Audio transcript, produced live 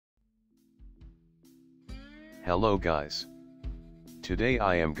Hello guys. Today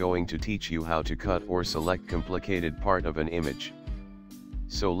I am going to teach you how to cut or select complicated part of an image.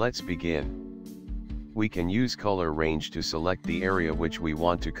 So let's begin. We can use color range to select the area which we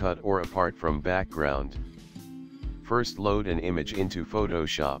want to cut or apart from background. First load an image into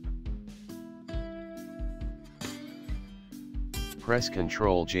Photoshop. Press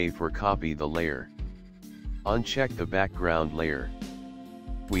Ctrl J for copy the layer. Uncheck the background layer.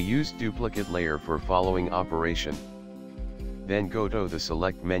 We use duplicate layer for following operation. Then go to the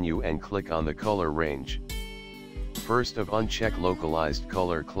select menu and click on the color range. First of uncheck localized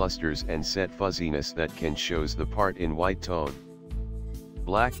color clusters and set fuzziness that can shows the part in white tone.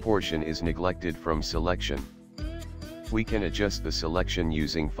 Black portion is neglected from selection. We can adjust the selection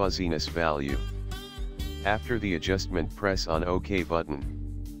using fuzziness value. After the adjustment, press on OK button.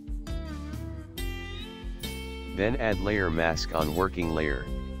 Then add layer mask on working layer.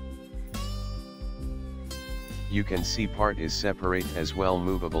 You can see part is separate as well,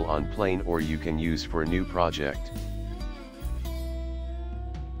 movable on plane, or you can use for new project.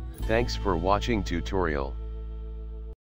 Thanks for watching tutorial.